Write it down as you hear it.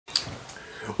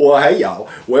Well, hey y'all,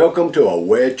 welcome to a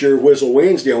Wet Your Whistle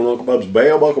Wednesday on Uncle Bub's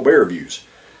Bell Buckle Bear Reviews.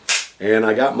 And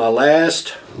I got my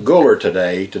last Goller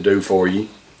today to do for you.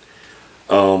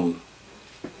 It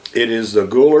is the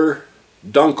Goller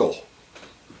Dunkel.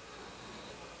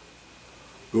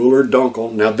 Goller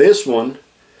Dunkel. Now this one,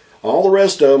 all the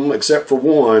rest of them except for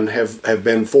one have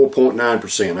been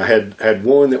 4.9%. I had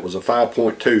one that was a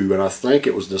 5.2, and I think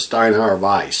it was the Steinhauer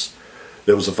Weiss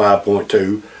that was a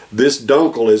 5.2. This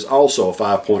Dunkel is also a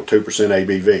 5.2%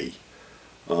 ABV.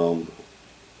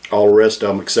 All the rest of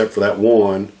them except for that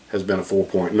one has been a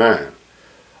 4.9.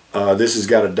 This has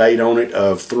got a date on it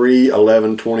of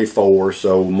 3/11/24,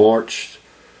 so March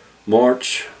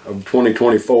of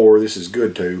 2024. This is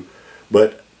good too,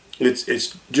 but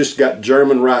it's just got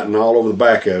German writing all over the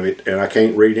back of it, and I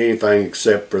can't read anything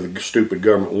except for the stupid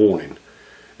government warning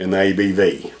and the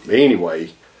ABV.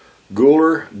 Anyway,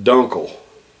 Goller Dunkel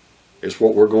is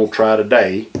what we're going to try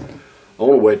today on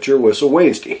a Wet Your Whistle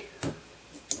Wednesday.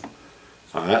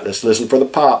 Alright, let's listen for the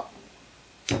pop.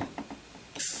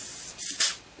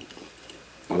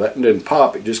 Well, that didn't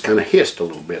pop, it just kind of hissed a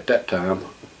little bit that time.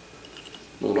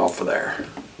 Went off of there.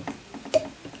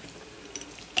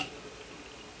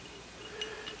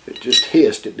 It just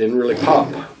hissed, it didn't really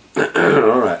pop.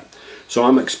 Alright, so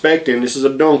I'm expecting, this is a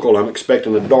Dunkel, I'm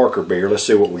expecting a darker beer. Let's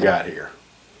see what we got here.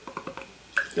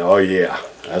 Oh yeah,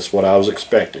 that's what I was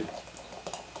expecting.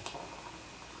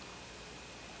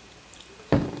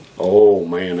 Oh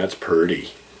man, that's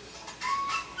pretty.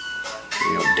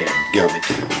 Dadgummit.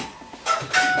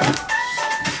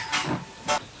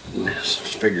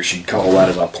 Just figure she'd call that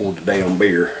as I poured the damn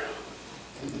beer.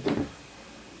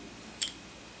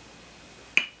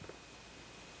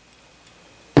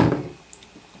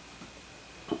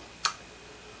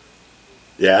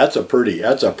 Yeah, that's a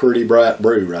pretty bright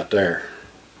brew right there.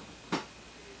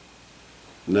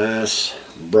 Nice,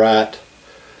 bright.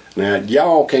 Now,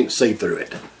 y'all can't see through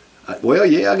it. Well,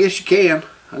 yeah, I guess you can.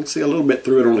 I can see a little bit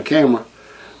through it on the camera.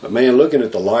 But man, looking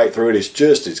at the light through it, it's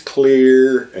just as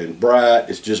clear and bright.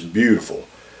 It's just beautiful.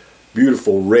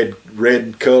 Beautiful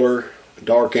red color,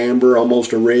 dark amber,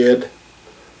 almost a red.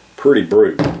 Pretty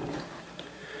brew.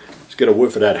 Let's get a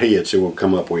whiff of that head, see what we'll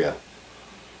come up with.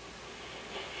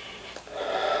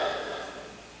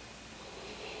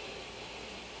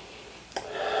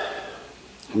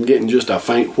 I'm getting just a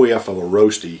faint whiff of a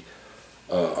roasty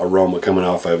aroma coming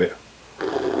off of it.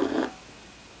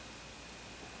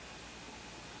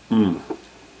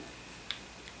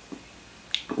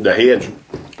 The head's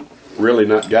really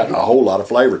not got a whole lot of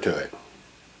flavor to it.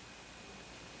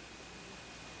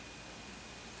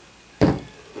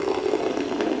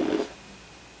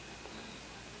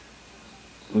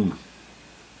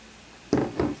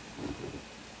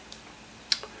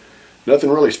 Nothing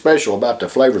really special about the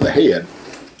flavor of the head.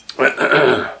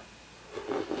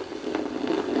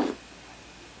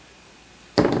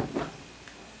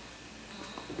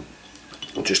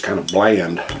 Just kind of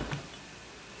bland.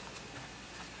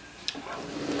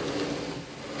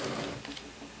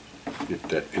 Get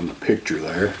that in the picture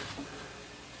there, as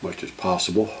much as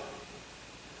possible.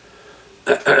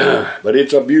 But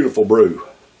it's a beautiful brew.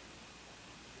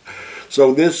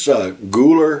 So this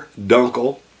Goller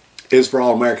Dunkel is for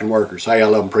all American workers. Hey, I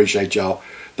love and appreciate y'all.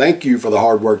 Thank you for the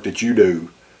hard work that you do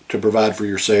to provide for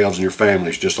yourselves and your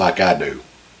families just like I do,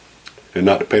 and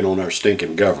not depend on our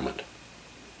stinking government.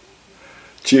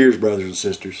 Cheers, brothers and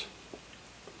sisters.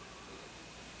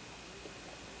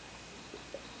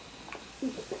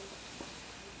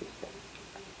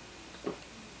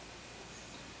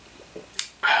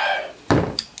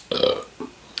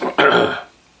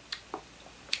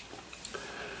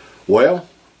 Well,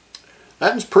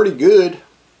 that was pretty good.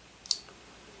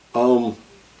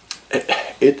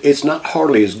 It's not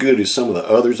hardly as good as some of the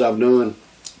others I've done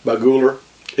by Goller.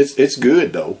 It's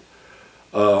good though.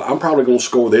 I'm probably going to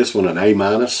score this one an A-.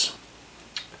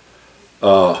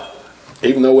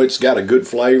 Even though it's got a good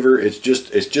flavor, it's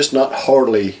just not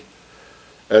hardly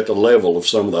at the level of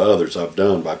some of the others I've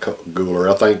done by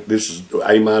Goller. I think this is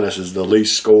A- is the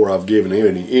least score I've given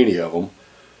any of them.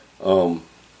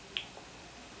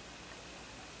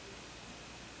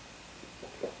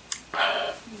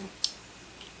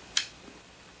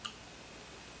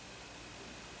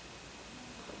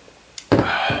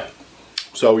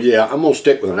 So yeah, I'm going to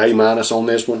stick with an A- on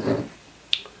this one.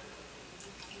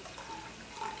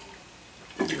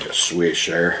 Give it a swish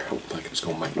there. I don't think it's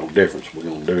going to make no difference. We're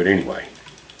going to do it anyway.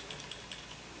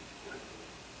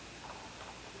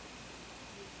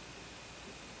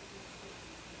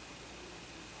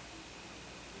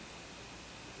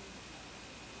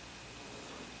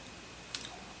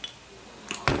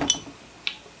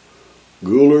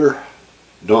 Goller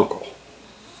Dunkel.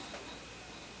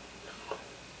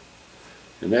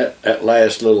 And that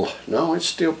last little, no, it's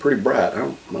still pretty bright. I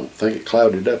don't think it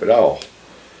clouded up at all.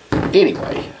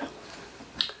 Anyway.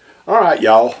 Alright,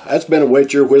 y'all. That's been a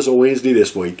Wet Your Whistle Wednesday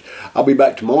this week. I'll be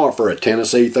back tomorrow for a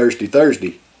Tennessee Thirsty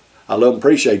Thursday. I love and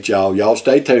appreciate y'all. Y'all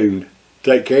stay tuned.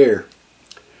 Take care.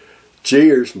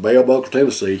 Cheers from Bell Buckle,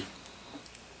 Tennessee.